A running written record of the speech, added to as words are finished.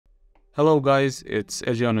Hello guys, it's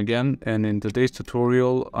Ejan again, and in today's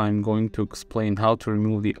tutorial I'm going to explain how to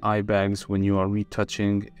remove the eye bags when you are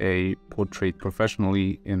retouching a portrait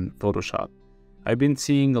professionally in Photoshop. I've been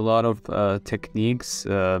seeing a lot of techniques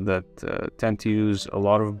that tend to use a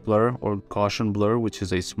lot of blur or Gaussian blur, which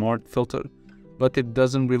is a smart filter, but it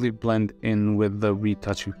doesn't really blend in with the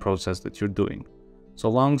retouching process that you're doing. So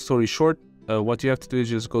long story short, what you have to do is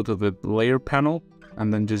just go to the layer panel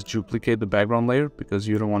and then just duplicate the background layer, because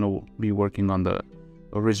you don't want to be working on the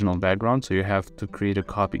original background, so you have to create a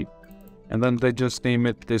copy. And then they just name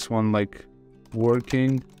it this one like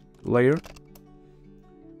working layer.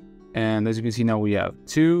 And as you can see, now we have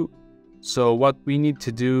two. So what we need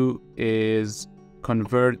to do is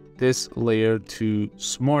convert this layer to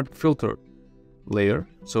smart filter layer.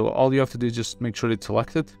 So all you have to do is just make sure it's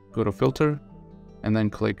selected, go to filter, and then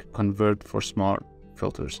click convert for smart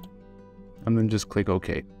filters. And then just click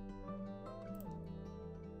OK.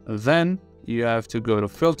 Then you have to go to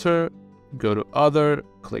filter, go to other,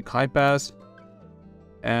 click high pass,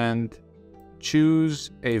 and choose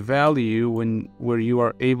a value where you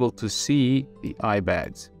are able to see the eye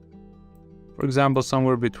bags. For example,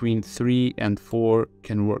 somewhere between 3 and 4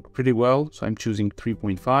 can work pretty well. So I'm choosing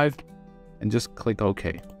 3.5 and just click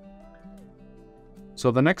OK. So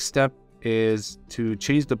the next step is to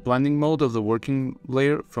change the blending mode of the working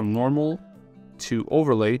layer from normal to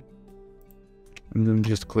overlay, and then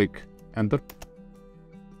just click enter.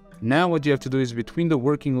 Now what you have to do is between the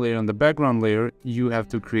working layer and the background layer, you have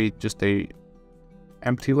to create just a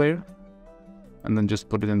empty layer and then just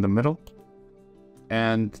put it in the middle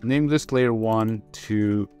and name this layer 1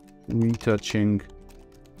 to retouching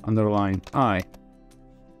underline eye.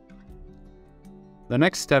 The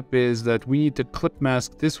next step is that we need to clip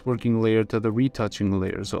mask this working layer to the retouching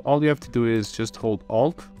layer. So all you have to do is just hold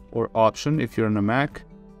Alt or Option if you're on a Mac,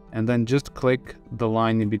 and then just click the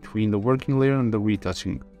line in between the working layer and the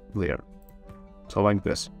retouching layer. So like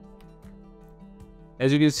this.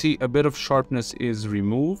 As you can see, a bit of sharpness is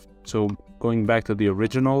removed. So going back to the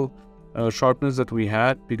original sharpness that we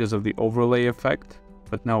had because of the overlay effect.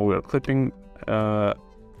 But now we're clipping to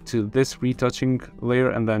this retouching layer,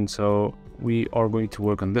 and then so we are going to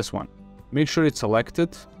work on this one. Make sure it's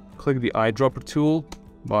selected. Click the eyedropper tool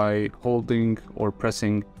by holding or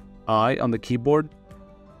pressing I on the keyboard,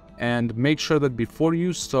 and make sure that before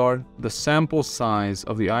you start, the sample size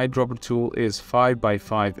of the eyedropper tool is 5 by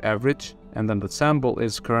 5 average, and then the sample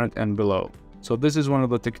is current and below. So this is one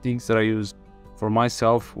of the techniques that I use for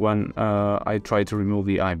myself when I try to remove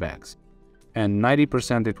the eye bags, and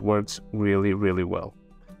 90% it works really well.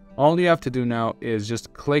 All you have to do now is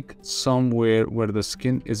just click somewhere where the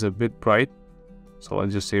skin is a bit bright. So I'll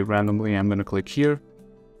just say randomly I'm going to click here.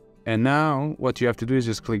 And now what you have to do is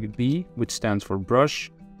just click B, which stands for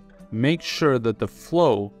brush. Make sure that the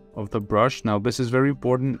flow of the brush, now this is very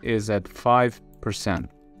important, is at 5%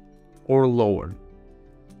 or lower.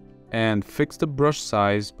 And fix the brush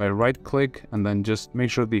size by right click, and then just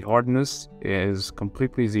make sure the hardness is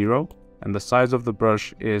completely 0 and the size of the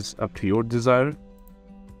brush is up to your desire.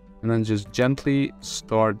 And then just gently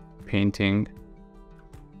start painting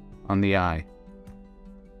on the eye.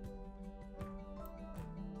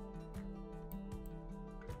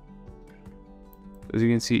 As you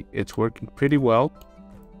can see, it's working pretty well.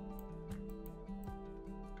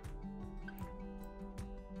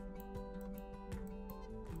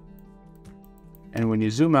 And when you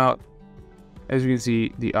zoom out, as you can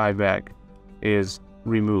see, the eye bag is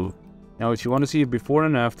removed. Now, if you want to see a before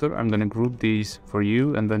and after, I'm going to group these for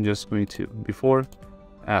you, and then just going to before,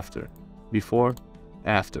 after, before,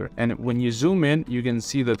 after. And when you zoom in, you can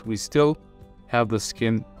see that we still have the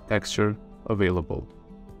skin texture available.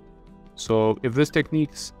 So if these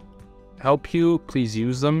techniques help you, please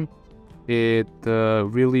use them. It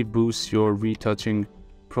really boosts your retouching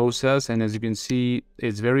process, and as you can see,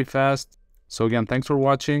 it's very fast. So again, thanks for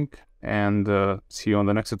watching, and see you on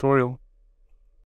the next tutorial.